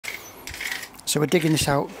So we're digging this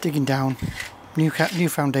out, digging down, new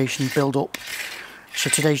foundation, build up. So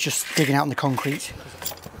today's just digging out in the concrete.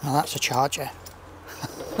 Now that's a charger,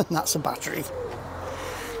 and that's a battery.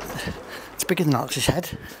 It's bigger than Alex's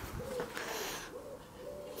head.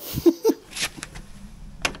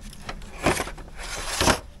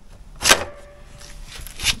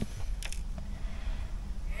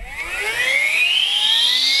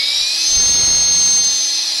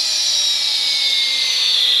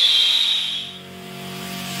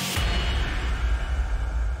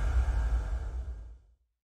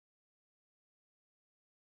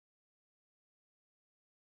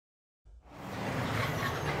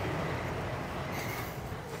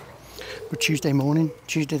 But Tuesday morning,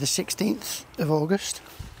 Tuesday the 16th of August,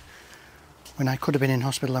 when I could have been in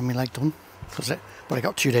hospital having my leg done, but I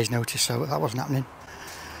got 2 days notice, so that wasn't happening.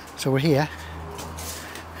 So we're here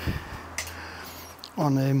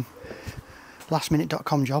on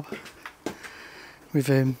lastminute.com job. We've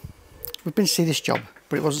been to see this job,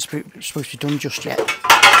 but it wasn't supposed to be done just yet.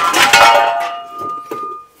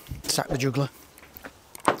 Sack the juggler.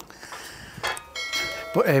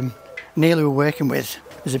 But Neil, who we're working with,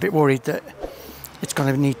 is a bit worried that it's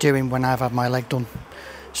going to need doing when I've had my leg done.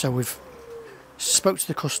 So we've spoke to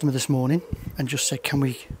the customer this morning and just said, can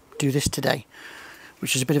we do this today?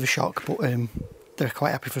 Which is a bit of a shock, but they're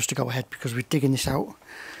quite happy for us to go ahead because we're digging this out.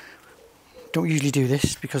 Don't usually do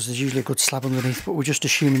this because there's usually a good slab underneath, but we're just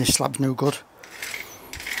assuming this slab's no good.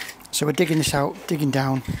 So we're digging this out, digging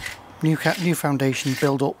down, new foundation,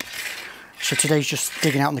 build up. So today's just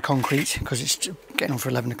digging out in the concrete because it's getting on for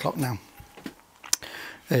 11 o'clock now.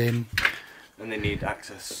 And they need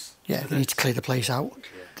access. Yeah, they need to clear the place out. Yeah.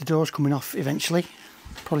 The door's coming off eventually,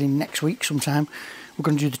 probably next week sometime. We're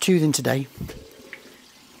going to do the toothing today.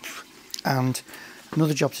 And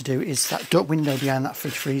another job to do is that window behind that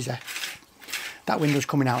fridge freezer. That window's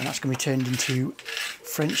coming out and that's going to be turned into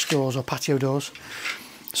French doors or patio doors.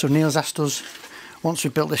 So Neil's asked us, once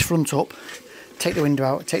we've built this front up, take the window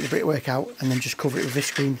out, take the brickwork out and then just cover it with this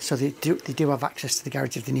screen. So they do have access to the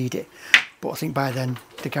garage if they need it. But I think by then,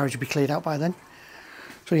 the garage will be cleared out by then.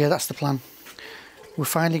 So yeah, that's the plan. We're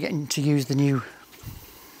finally getting to use the new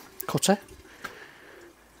cutter.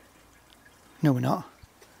 No, we're not.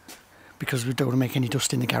 Because we don't want to make any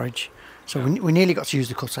dust in the garage. So we nearly got to use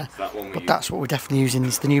the cutter. But that's what we're definitely using,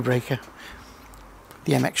 is the new breaker.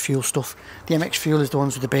 The MX Fuel stuff. The MX Fuel is the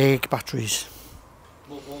ones with the big batteries.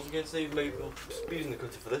 What was against the label? We're using the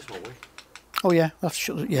cutter for this, won't we? Oh yeah,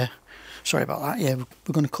 yeah. Sorry about that. Yeah,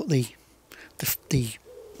 we're going to cut the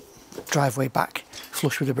driveway back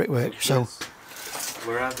flush with the brickwork. So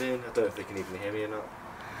we're having, I don't know if they can even hear me or not.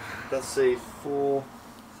 Let's say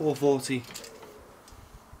 440.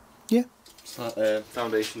 Yeah.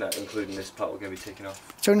 Foundation that, including this part, we're going to be taking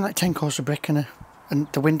off. It's only like 10 course of brick and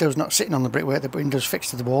the window's not sitting on the brickwork. The window's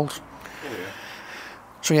fixed to the walls. Oh yeah.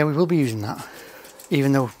 So yeah, we will be using that,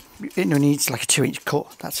 even though it needs like a 2-inch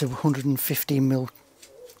cut. That's a 115mm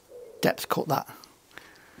depth cut. That.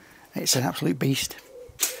 It's an absolute beast.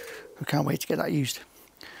 We can't wait to get that used.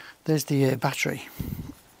 There's the battery.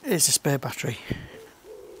 Here's the spare battery.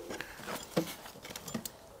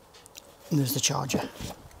 And there's the charger.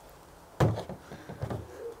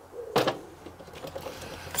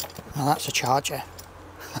 Now that's a charger.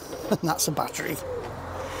 And that's a battery.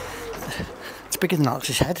 It's bigger than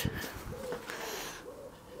Alex's head.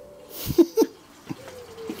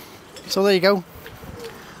 So there you go.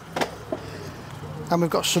 And we've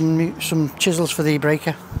got some chisels for the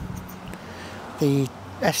breaker, the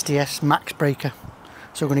SDS Max breaker.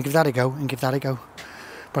 So we're going to give that a go and give that a go.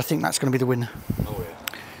 But I think that's going to be the winner. Oh yeah.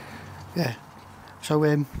 Yeah. So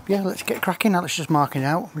yeah, let's get cracking. Now let's just mark it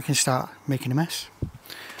out. We can start making a mess.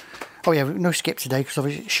 Oh yeah, no skip today because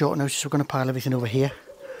obviously it's short notice. We're going to pile everything over here,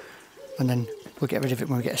 and then we'll get rid of it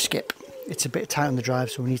when we get a skip. It's a bit tight on the drive,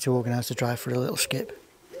 so we need to organise the drive for a little skip.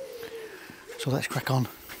 So let's crack on.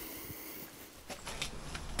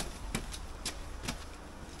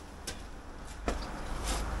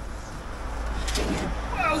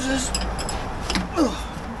 Wowzers! Oh.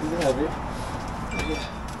 Is it heavy? Yeah.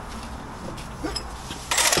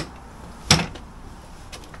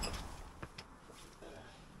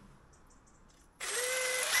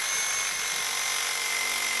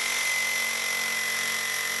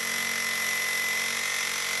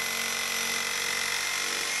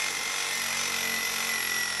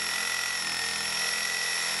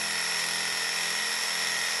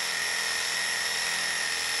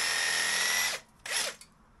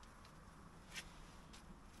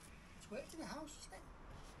 Work in the house, isn't it?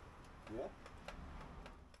 Yeah.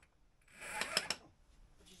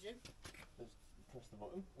 What did you do? Just press the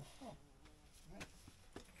button. Oh. Right.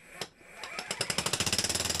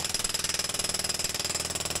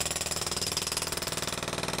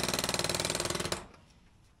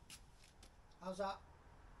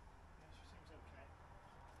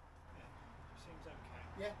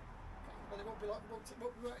 Well, it won't be long. It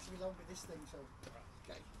won't actually be long with this thing, so.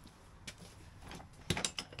 Okay.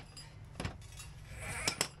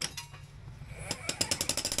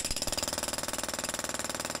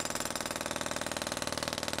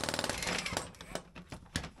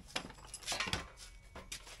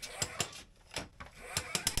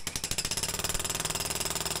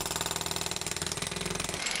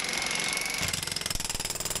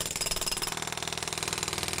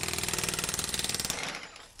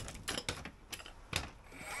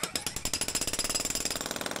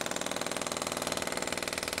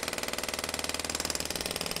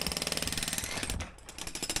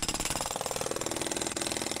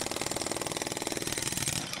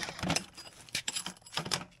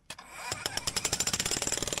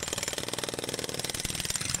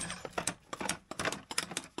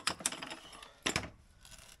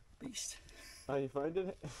 Beast. How are you finding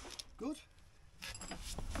it? Good.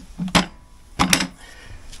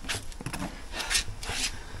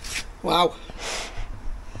 Wow.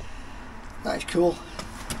 That is cool.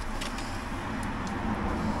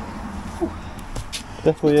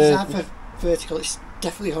 Definitely It's is. not for vertical, it's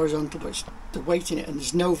definitely horizontal, but it's the weight in it and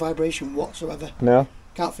there's no vibration whatsoever. No.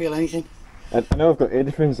 Can't feel anything. I know I've got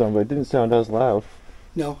earphones on, but it didn't sound as loud.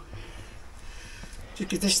 No. Just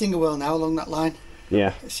give this thing a whirl now along that line.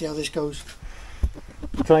 Yeah. Let's see how this goes.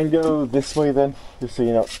 Try and go this way then, just so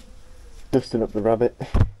you're not dusting up the rabbit.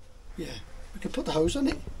 Yeah. We could put the hose on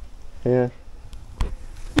it. Yeah.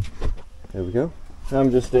 There we go. I'm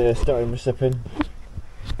just starting my sipping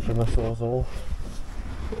for my sawzall.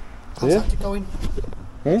 How's Yeah. that going?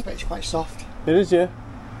 Hmm? I expect it's quite soft. It is, yeah.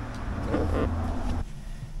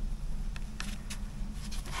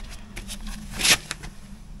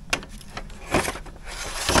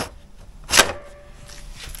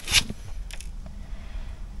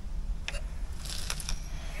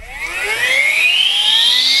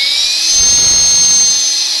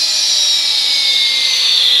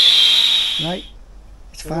 Right,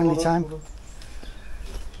 it's finally time.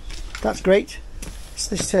 That's great. It's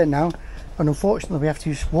this turn now, and unfortunately we have to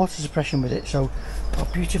use water suppression with it, so our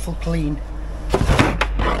beautiful clean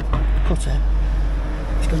cutter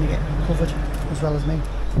is going to get covered as well as me.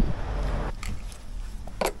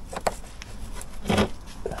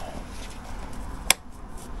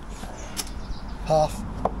 Half.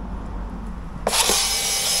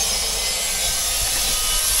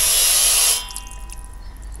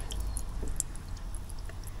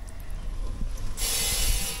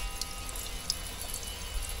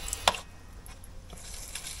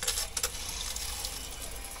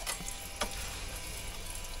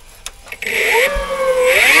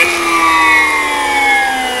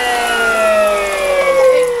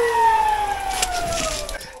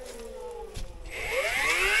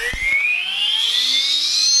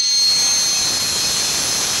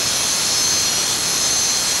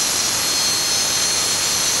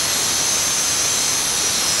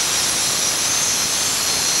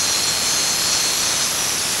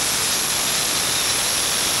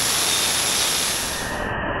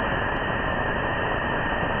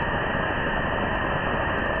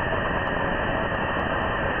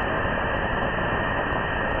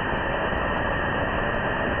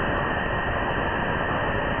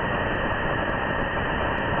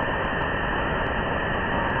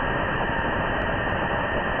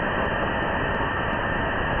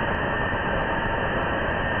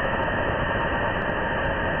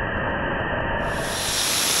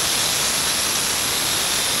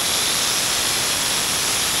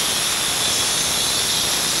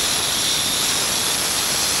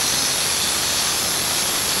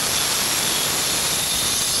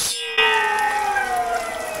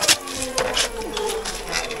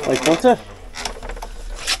 Like butter?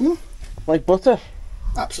 Hmm? Like butter?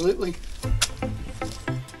 Absolutely.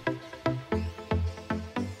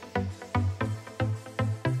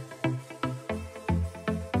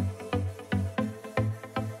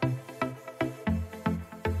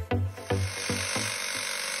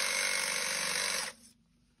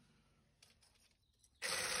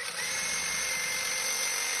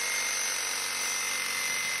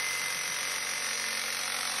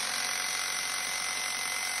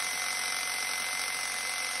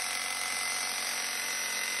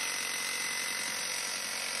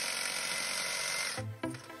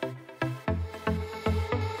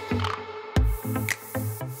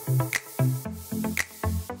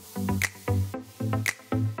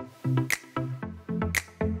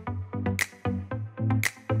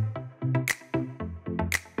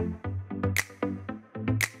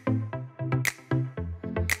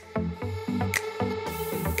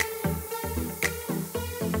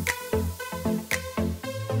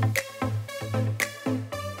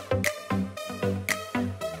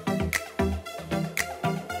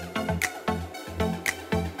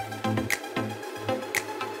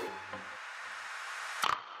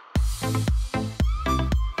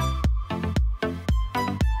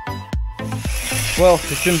 Well,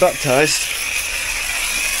 it's been baptised.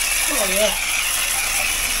 Oh yeah.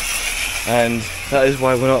 And that is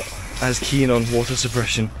why we're not as keen on water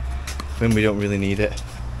suppression when we don't really need it.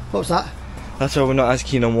 What's that? That's why we're not as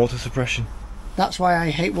keen on water suppression. That's why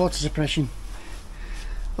I hate water suppression.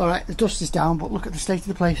 Alright, the dust is down, but look at the state of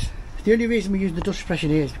the place. The only reason we use the dust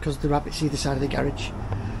suppression here is because the rabbits either side of the garage.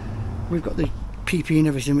 We've got the PP and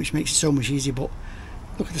everything, which makes it so much easier, but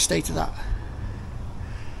look at the state of that.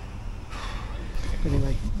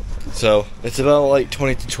 Anyway. So, it's about like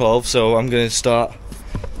 20 to 12, so I'm going to start,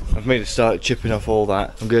 I've made a start chipping off all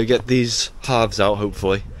that. I'm going to get these halves out,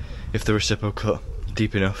 hopefully, if the recipo cut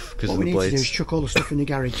deep enough, because of the blades. What we need to do is chuck all the stuff in the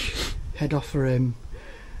garage, head off for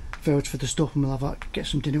votes for the stuff, and we'll have get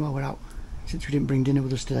some dinner while we're out, since we didn't bring dinner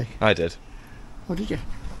with us today. I did. Oh, did you?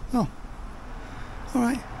 Oh.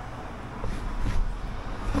 Alright.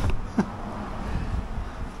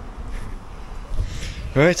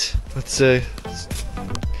 Right, let's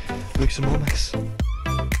make some more mess.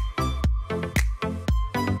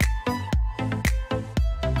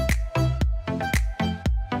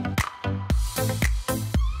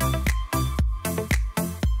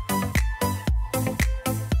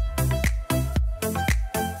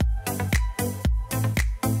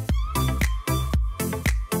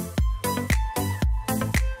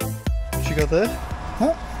 What you got there?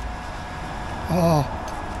 What? Oh.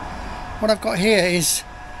 What I've got here is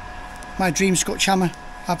my dream Scotch hammer.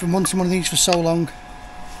 I've been wanting one of these for so long.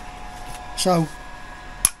 So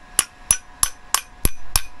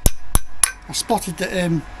I spotted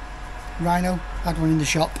that Rhino had one in the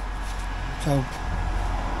shop. So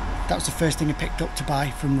that was the first thing I picked up to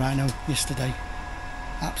buy from Rhino yesterday.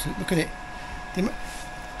 Absolutely, look at it.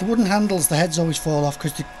 The wooden handles, the heads always fall off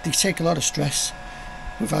because they take a lot of stress.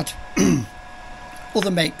 We've had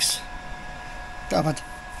other makes that have had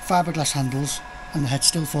fiberglass handles and the head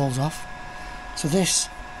still falls off. So this,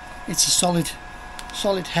 it's a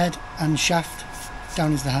solid head and shaft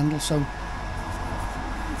down is the handle, so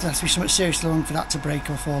there has to be something seriously wrong for that to break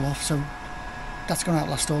or fall off. So that's going to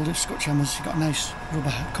outlast all the Scotch hammers. You've got a nice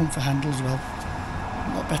rubber comfort handle as well,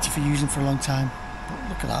 a lot better for using for a long time. But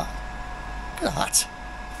look at that, look at that,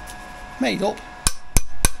 made up.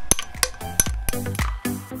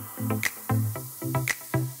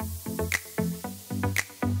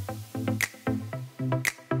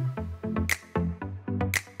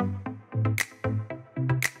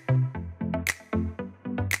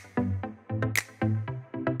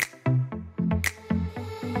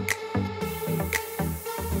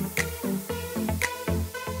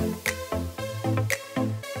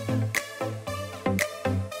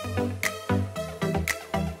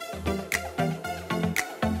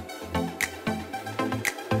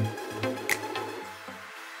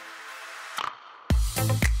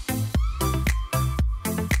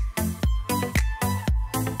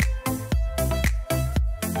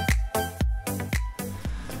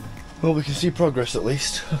 Well, we can see progress at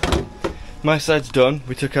least. My side's done.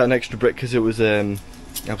 We took out an extra brick because it was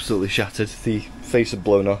absolutely shattered. The face had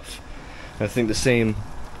blown off. And I think the same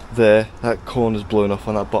there, that corner's blown off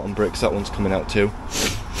on that bottom brick, so that one's coming out too.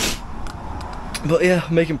 But yeah,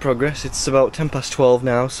 making progress. It's about 10 past 12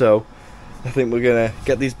 now, so I think we're gonna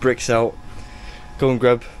get these bricks out, go and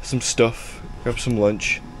grab some stuff, grab some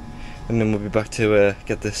lunch, and then we'll be back to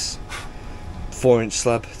get this 4-inch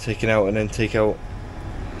slab taken out and then take out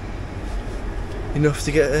enough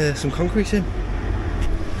to get some concrete in.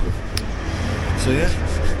 So yeah,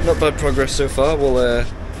 not bad progress so far. We'll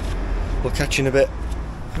catch you in a bit.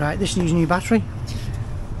 Right, this needs a new battery.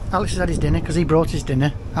 Alex has had his dinner because he brought his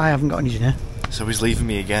dinner. I haven't got any dinner. So he's leaving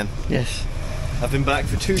me again. Yes. I've been back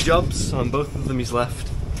for 2 jobs, on both of them he's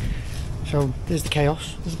left. So there's the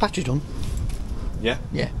chaos. Is the battery done? Yeah.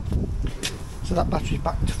 Yeah. So that battery's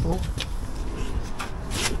back to full.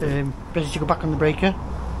 Ready to go back on the breaker.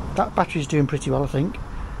 That battery's doing pretty well, I think.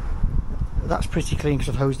 That's pretty clean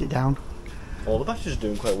because I've hosed it down. All the batteries are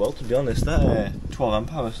doing quite well, to be honest. That 12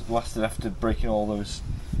 amp hours lasted after breaking all those.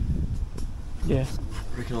 Yeah.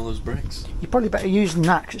 Breaking all those bricks. You're probably better using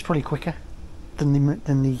that because it's probably quicker than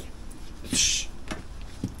the.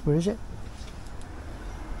 Where is it?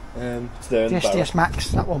 It's there in the the barrel. SDS Max,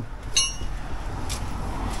 that one.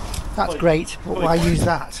 That's great, but why use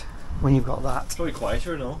that when you've got that? It's probably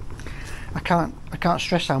quieter and all. I can't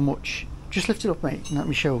stress how much. Just lift it up, mate, and let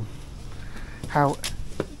me show how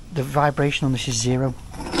the vibration on this is 0.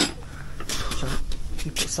 So if he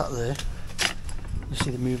puts that there, you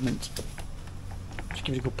see the movement. Just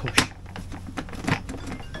give it a good push.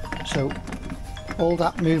 So all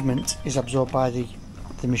that movement is absorbed by the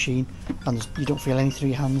machine, and you don't feel any through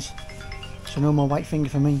your hands. So no more white finger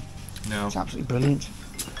for me. No. It's absolutely brilliant.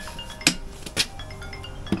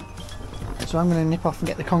 So I'm going to nip off and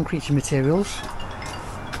get the concrete materials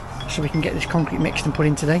so we can get this concrete mixed and put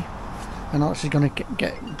in today. And Alex is going to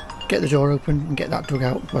get the door open and get that dug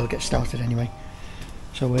out. Well, get started anyway.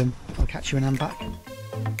 So I'll catch you when I'm back.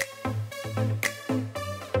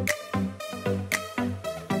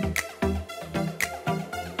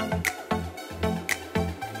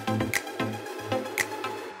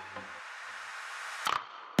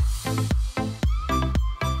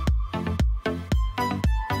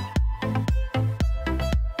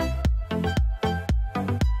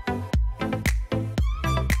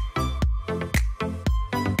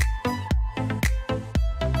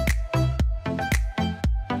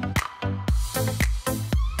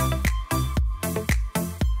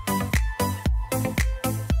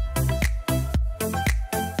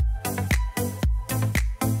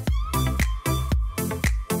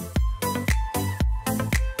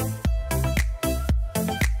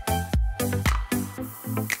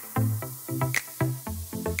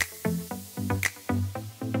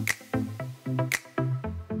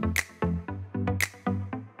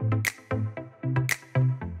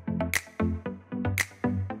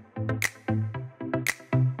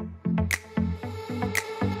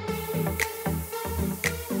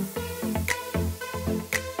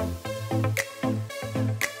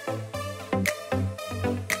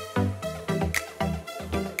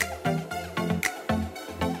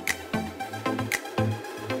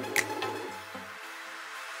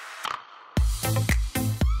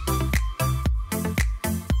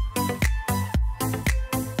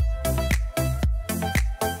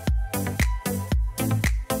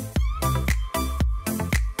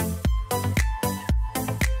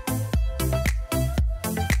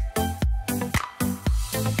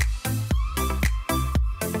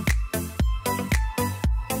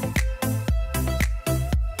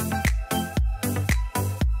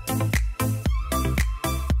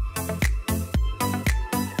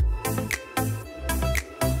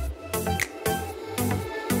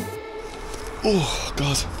 Oh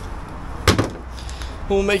god.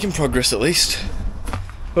 Well, we're making progress at least.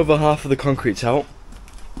 Over half of the concrete's out.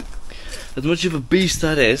 As much of a beast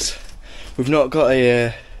that is, we've not got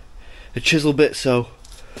a chisel bit, so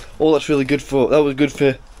all that's really good for, that was good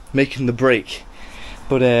for making the break.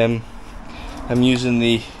 But I'm using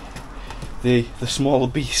the smaller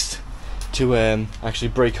beast to actually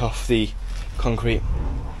break off the concrete.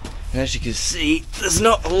 And as you can see, there's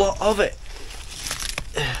not a lot of it.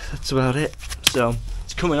 That's about it. So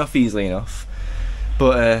it's coming off easily enough,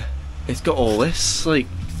 but it's got all this like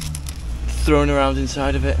thrown around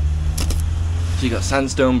inside of it. So you got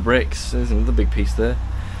sandstone, bricks. There's another big piece there.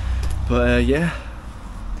 But yeah,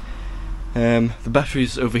 the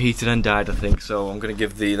battery's overheated and died, I think. So I'm gonna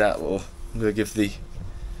give the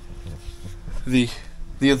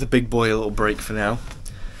other big boy a little break for now.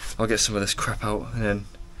 I'll get some of this crap out, and then,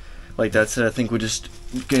 like Dad said, I think we're just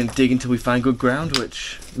going to dig until we find good ground,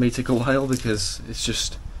 which may take a while because it's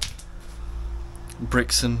just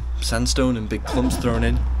bricks and sandstone and big clumps thrown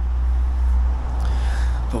in.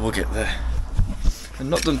 But we'll get there. And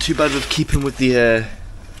not done too bad with keeping with the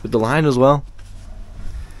line as well.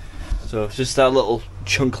 So it's just that little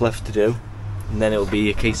chunk left to do, and then it'll be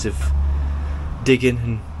a case of digging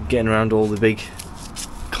and getting around all the big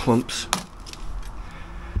clumps.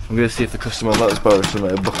 I'm going to see if the customer will let us borrow some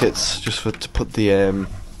buckets just to put the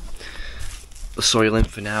soil in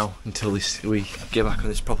for now until we get back on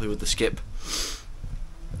this properly with the skip.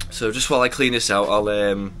 So just while I clean this out,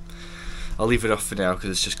 I'll leave it off for now because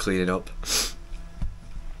it's just cleaning up,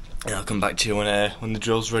 and I'll come back to you when the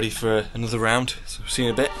drill's ready for another round. So see you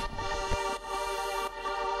in a bit.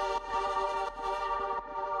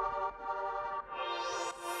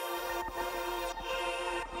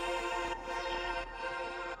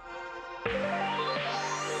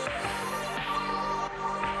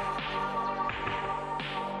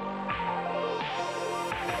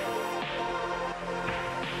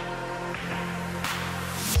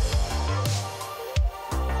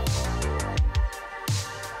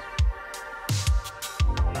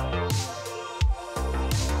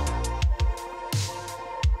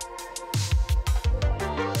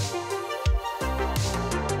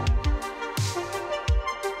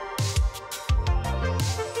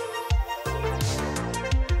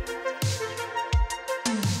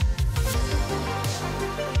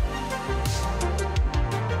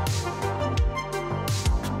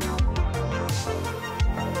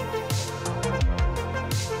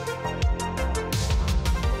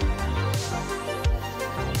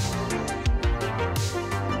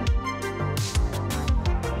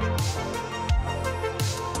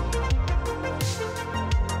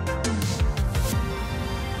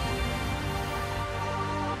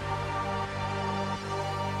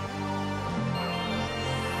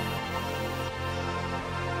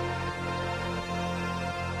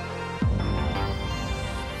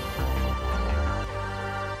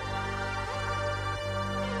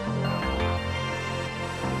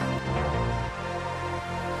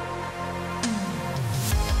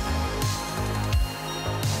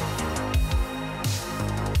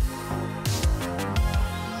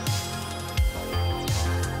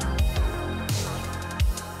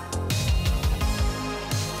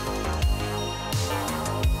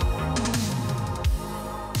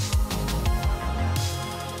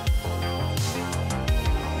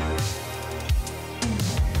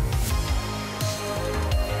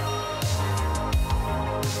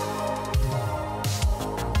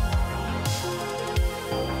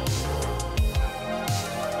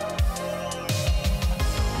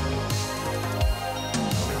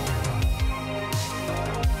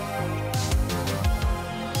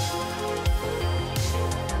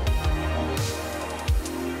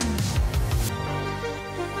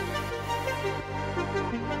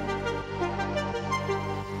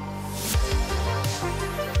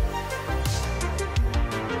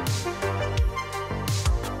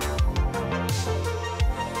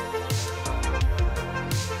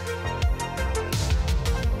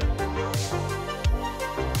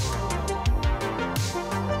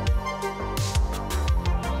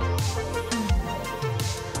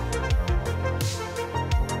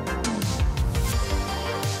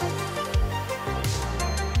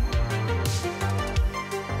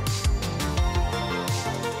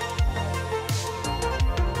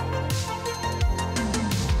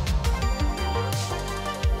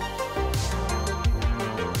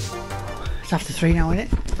 It's after 3 now,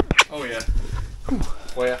 isn't it? Oh yeah.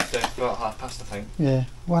 Way after, about past, I think. Yeah,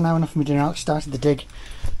 1 hour after my dinner, Alex started the dig,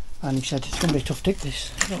 and he said it's going to be a tough dig.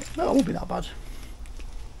 This. No, it won't be that bad.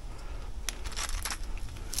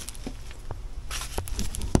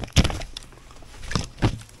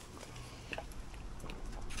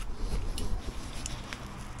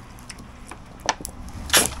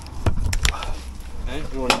 Hey,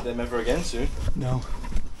 we won't need them ever again soon. No.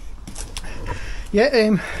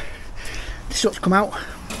 Yeah, this ought to come out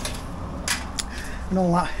and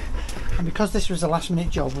all that. And because this was a last minute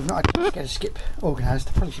job, we've not had to get a skip organised.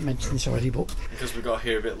 I probably should mention this already, but because we got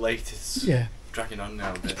here a bit late, it's dragging on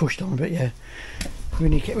now a bit. It's pushed on a bit, yeah.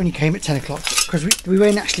 When you came at 10 o'clock, because we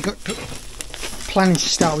weren't actually planning to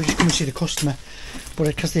start, we just come and see the customer, but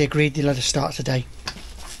because they agreed, they let us start today.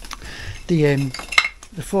 The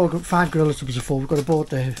 5 gorilla tubs are full. We've got to board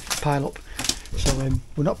the pile up, so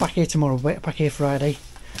we're not back here tomorrow. We're back here Friday.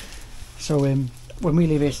 So when we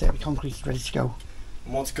leave here today, the concrete is ready to go.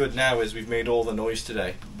 And what's good now is we've made all the noise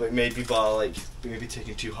today, but maybe by maybe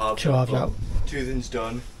taking 2 halves out. Toothing's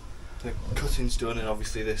done, the cutting's done, and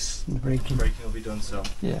obviously this breaking will be done. So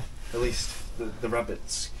yeah, at least the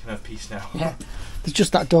rabbits can have peace now. Yeah, there's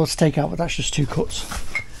just that door to take out, but that's just 2 cuts.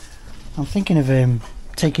 I'm thinking of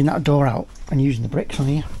taking that door out and using the bricks on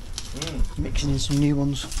here, mixing in some new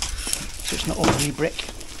ones, so it's not all new brick.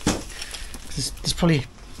 There's probably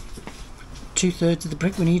 2/3 of the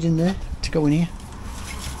brick we need in there to go in here,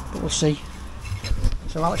 but we'll see.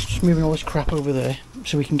 So Alex is just moving all this crap over there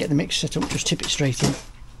so we can get the mix set up, just tip it straight in.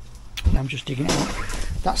 And I'm just digging it out.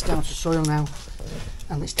 That's down to soil now,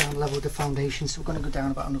 and it's down level with the foundation, so we're going to go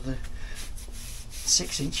down about another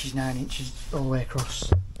 6 inches, 9 inches all the way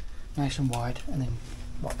across, nice and wide, and then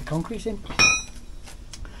lock the concrete in. I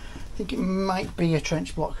think it might be a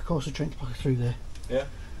trench block, of course a trench block through there. Yeah.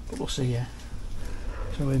 But we'll see, yeah.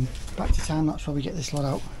 So back to town, that's why we get this lot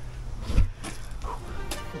out.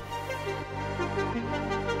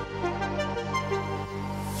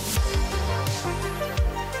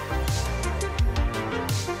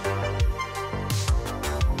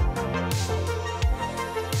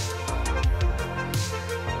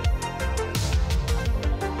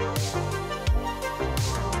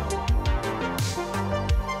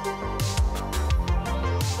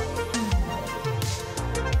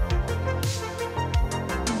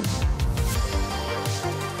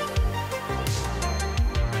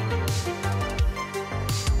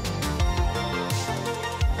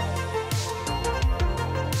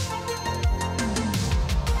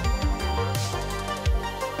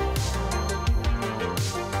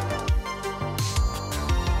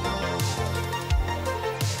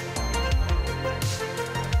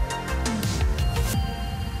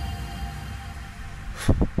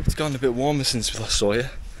 It's gotten a bit warmer since we last saw you,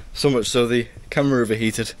 so much so the camera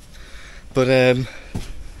overheated. But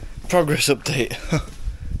progress update.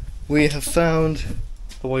 We have found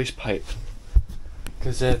the waste pipe,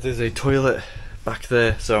 because there's a toilet back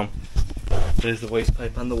there, so there's the waste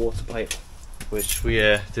pipe and the water pipe, which we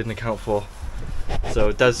didn't account for.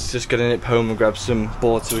 So Dad's just gonna nip home and grab some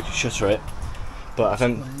boards so we can shutter it. But I've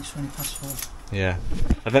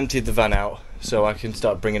emptied the van out, so I can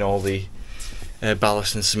start bringing all the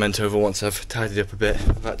ballast and cement over once I've tidied up a bit.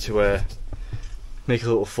 I've had to make a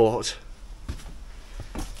little fort.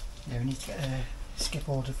 Yeah, we need to get a skip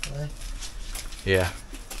order for there. Yeah.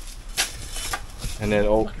 And then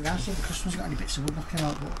all. Looking around, see if the customer's got any bits of wood knocking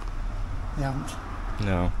out, but they haven't.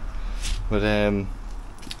 No. But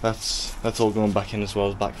that's all going back in as well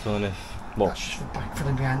as backfilling it. Well, that's just for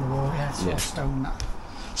backfilling behind the wall, yeah, it's all stone that.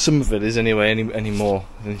 Some of it is anyway, any more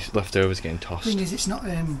leftovers getting tossed. The thing is, it's not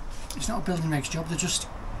a building regs job, they're just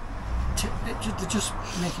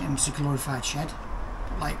making it into a glorified shed.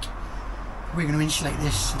 But like, we're going to insulate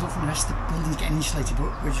this. I don't think the rest of the building's getting insulated,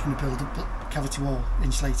 but we're just going to build a cavity wall,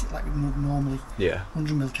 insulate it like we would normally. Yeah.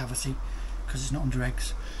 100mm cavity, because it's not under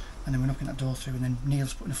eggs. And then we're knocking that door through, and then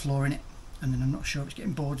Neil's putting a floor in it, and then I'm not sure if it's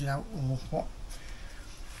getting boarded out or what.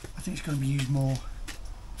 I think it's going to be used more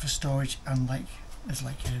for storage and like as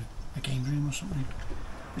like a game room or something.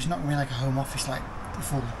 It's not going to be like a home office, like the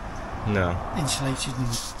full insulated and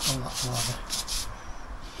all that blather. It's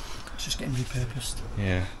just getting repurposed.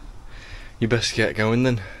 Yeah. You best get going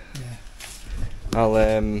then. Yeah.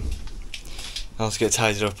 I'll just get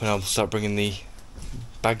tidied up and I'll start bringing the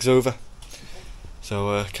bags over.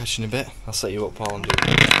 So catch you in a bit. I'll set you up while I'm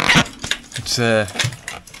doing it.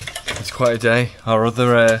 It's quite a day. Our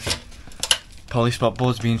other polyspot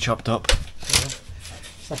board's being chopped up. Yeah.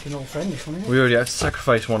 It's like an old friend, this one, isn't it? We already had to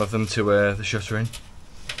sacrifice one of them to the shuttering.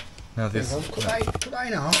 Now this. Cut that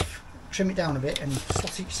in half, trim it down a bit and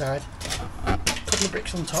slot each side. Cut couple of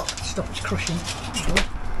bricks on top to stop it crushing.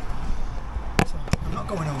 So I'm not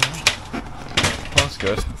going over there. Well, that's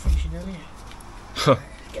good. I'm finishing earlier.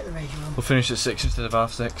 Get the razor on. We'll finish at 6 instead of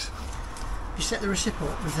 6:30. You set the recip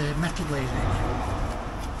up with the metal glazing.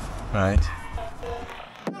 Right.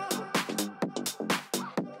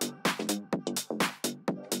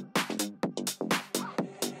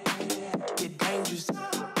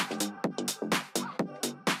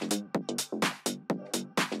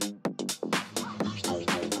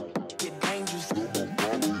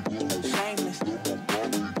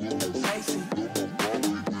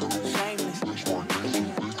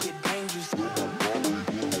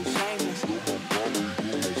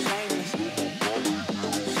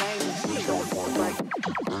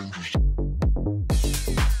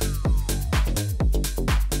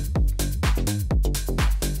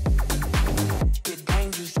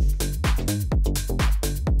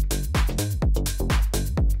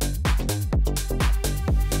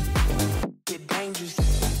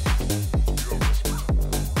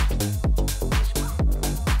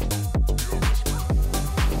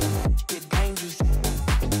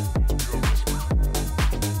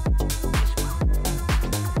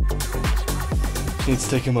 Need to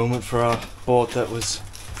take a moment for our board that was.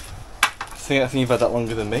 I think you've had that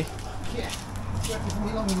longer than me. Yeah,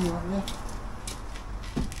 longer than you, haven't you?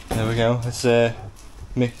 There we go.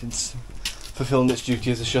 It's fulfilling its duty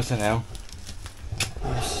as a shutter now.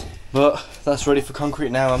 Yes. But that's ready for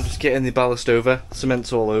concrete now. I'm just getting the ballast over.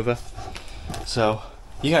 Cement's all over. So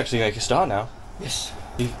you can actually make a start now. Yes.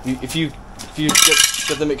 If you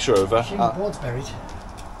get the mixture over. The board's buried.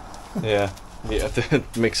 Yeah, the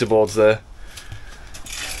mixer board's there.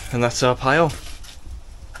 And that's our pile.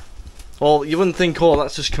 Well, you wouldn't think, oh,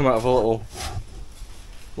 that's just come out of a little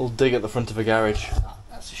dig at the front of a garage.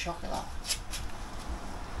 That's a shocker, that.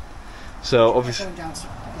 So obviously, going down to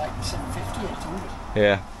like 750, 800.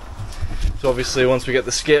 yeah. So obviously, once we get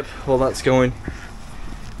the skip, well, that's going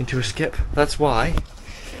into a skip. That's why,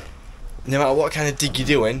 no matter what kind of dig you're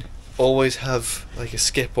doing, always have like a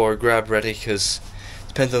skip or a grab ready, because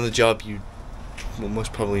depending on the job, you will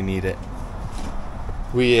most probably need it.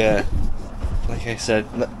 We, like I said,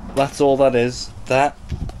 that's all that is. That,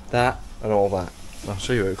 and all that. I'll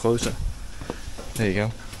show you a bit closer. There you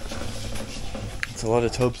go. It's a lot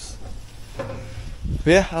of tubs. But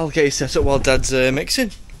yeah, I'll get you set up while Dad's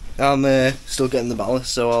mixing. I'm still getting the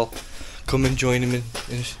ballast, so I'll come and join him in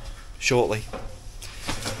shortly.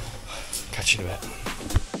 Catch you in a bit.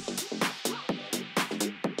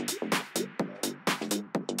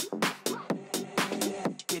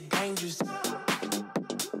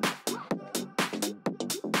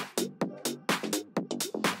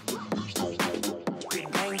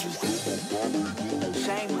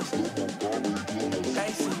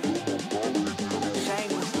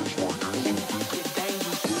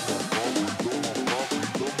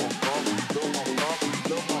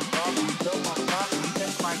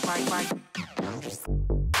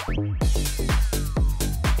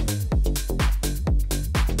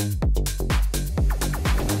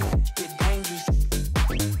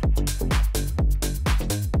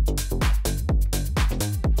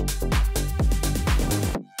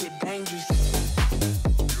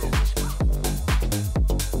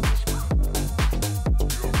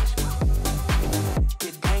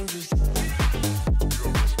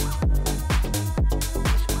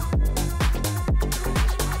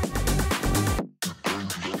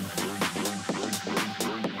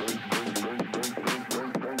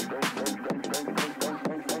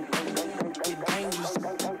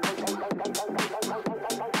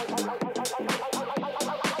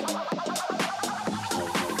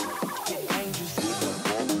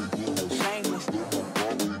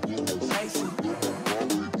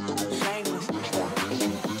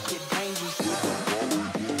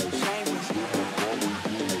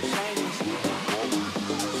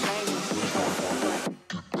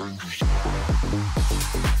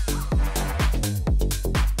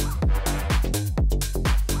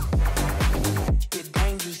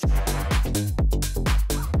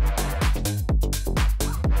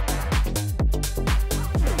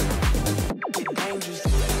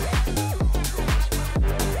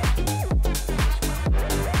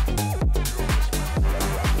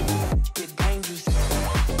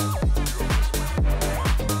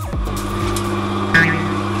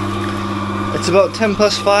 It's about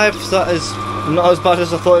 5:10, so that is not as bad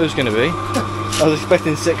as I thought it was going to be. I was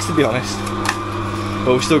expecting 6, to be honest.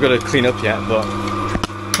 But we've still got to clean up yet, but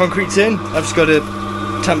concrete's in. I've just got to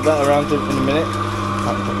tamp that around in a minute. There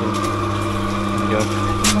we go.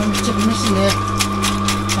 I'm just missing there.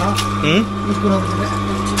 He's going over the bit.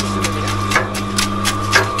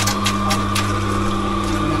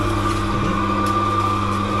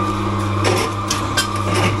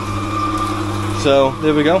 So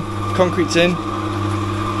there we go. Concrete's in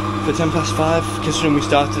for 5:10, considering we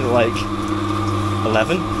started at like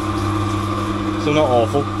 11. So not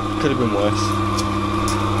awful. Could have been worse.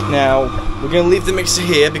 Now we're going to leave the mixer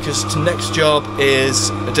here because the next job is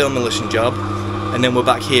a demolition job, and then we're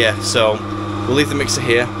back here. So we'll leave the mixer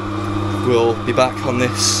here. We'll be back on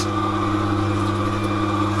this.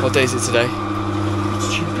 What day is it today? It's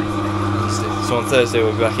Tuesday. Wednesday. So on Thursday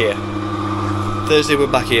we'll be back here. Thursday we're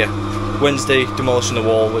back here. Wednesday demolishing the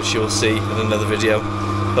wall, which you'll see in another video.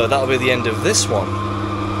 But that'll be the end of this one.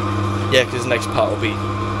 Yeah, because the next part will be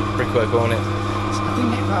brickwork, won't it? I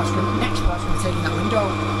think next part's going to be taking that window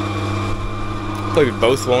out. Probably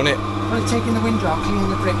both, won't it? Well, taking the window out, cleaning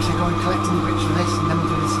the bricks, and going collecting the bricks for this, and then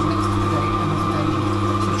we'll do this next day, another day.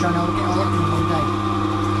 So we're trying to get all that done in one day.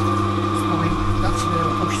 So probably that's a bit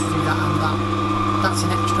of a push to do that and that. That's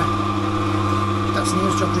an extra. That's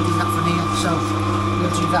Neil's job, we did that for Neil, so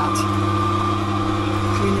we'll do that.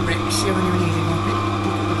 Clean the bricks, see how many we need, and pick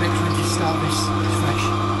up the bricks ready to start this fresh.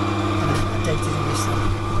 And a day to do this then.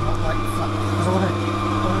 Not like flat. Because I want to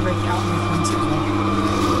break it out and repoint it as well.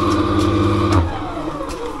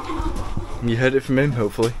 You heard it from him,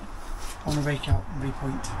 hopefully. I want to rake out and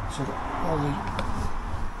repoint so that all the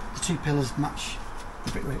two pillars match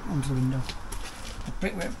the brickwork under the window.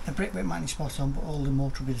 The brickwork might be spot on, but all the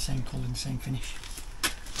mortar will be the same colour and the same finish.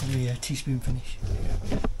 Probably a teaspoon finish.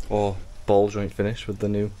 Or ball joint finish with the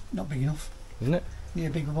new. Not big enough. Isn't it? Need a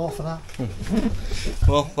bigger ball for that.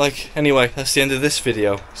 Well, anyway, that's the end of this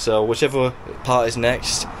video. So whichever part is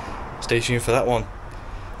next, stay tuned for that one.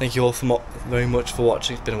 Thank you all very much for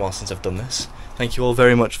watching. It's been a while since I've done this. Thank you all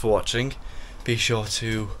very much for watching. Be sure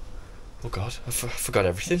to... Oh god, I forgot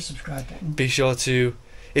everything. Hit the subscribe button. Be sure to...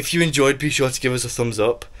 If you enjoyed, be sure to give us a thumbs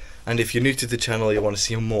up. And if you're new to the channel and you want to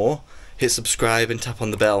see more, hit subscribe and tap on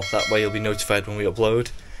the bell. That way you'll be notified when we upload.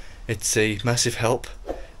 It's a massive help,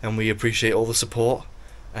 and we appreciate all the support.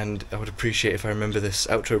 And I would appreciate if I remember this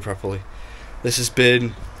outro properly. This has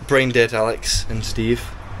been Brain Dead Alex and Steve.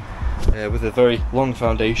 With a very long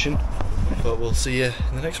foundation, but we'll see you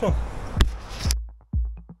in the next one.